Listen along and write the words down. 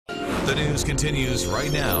The news continues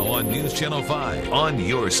right now on News Channel 5 on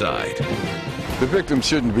your side. The victims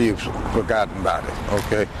shouldn't be forgotten about it,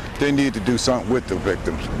 okay? They need to do something with the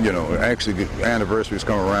victims. You know, actually the anniversaries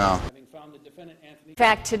come around. In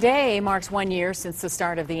fact, today marks 1 year since the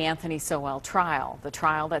start of the Anthony Sowell trial, the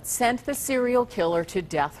trial that sent the serial killer to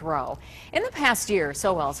death row. In the past year,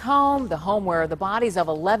 Sowell's home, the home where the bodies of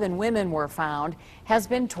 11 women were found, has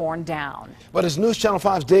been torn down. But as News Channel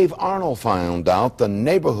 5's Dave Arnold found out, the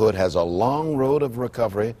neighborhood has a long road of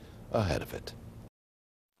recovery ahead of it.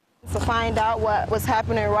 To find out what was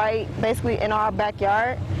happening right basically in our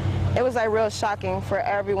backyard, it was like real shocking for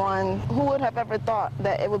everyone. Who would have ever thought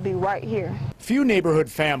that it would be right here? Few neighborhood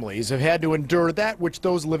families have had to endure that which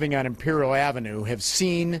those living on Imperial Avenue have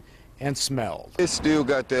seen and smelled. It still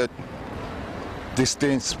got that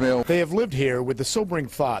distinct smell. They have lived here with the sobering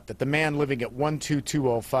thought that the man living at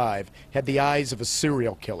 12205 had the eyes of a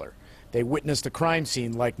serial killer. They witnessed a crime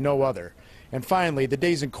scene like no other. And finally, the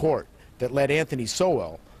days in court that led Anthony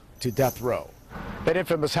Sowell to death row. That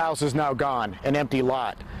infamous house is now gone, an empty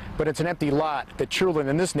lot. But it's an empty lot that children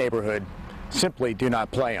in this neighborhood simply do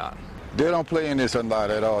not play on. They don't play in this a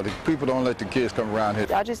lot at all. The people don't let the kids come around here.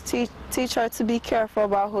 I just teach her to be careful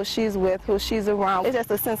about who she's with, who she's around. It's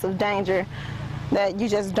just a sense of danger that you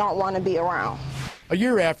just don't want to be around. A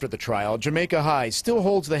year after the trial, Jamaica High still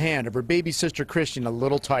holds the hand of her baby sister Christian a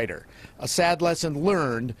little tighter, a sad lesson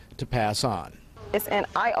learned to pass on. It's an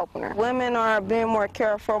eye-opener. Women are being more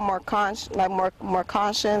careful, more conscious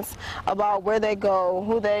about where they go,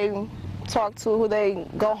 who they talk to, who they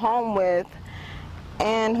go home with,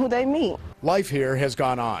 and who they meet. Life here has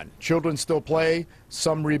gone on. Children still play,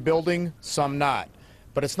 some rebuilding, some not.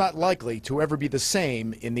 But it's not likely to ever be the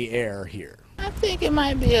same in the air here. I think it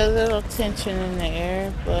might be a little tension in the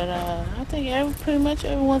air, but I think pretty much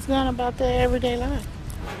everyone's gone about their everyday life.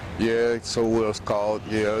 Yeah, so what's called,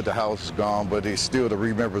 yeah, the house is gone, but it's still the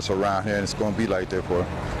remembrance around here, and it's going to be like that for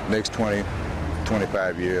the next 20,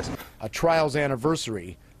 25 years. A trial's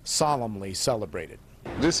anniversary solemnly celebrated.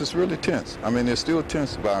 This is really tense. I mean, there's still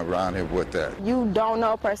tense around here with that. You don't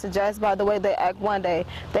know a person just by the way they act one day.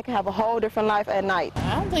 They can have a whole different life at night.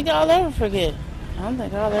 I don't think I'll ever forget. I don't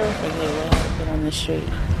think I'll ever forget what happened on the street.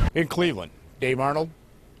 In Cleveland, Dave Arnold,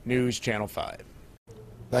 News Channel 5.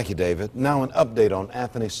 Thank you, David. Now an update on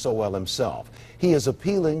Anthony Sowell himself. He is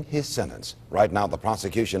appealing his sentence. Right now, the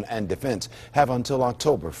prosecution and defense have until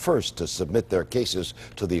October 1st to submit their cases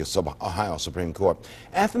to the Ohio Supreme Court.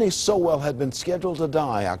 Anthony Sowell had been scheduled to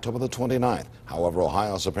die October the 29th. However,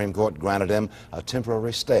 Ohio Supreme Court granted him a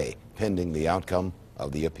temporary stay pending the outcome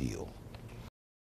of the appeal.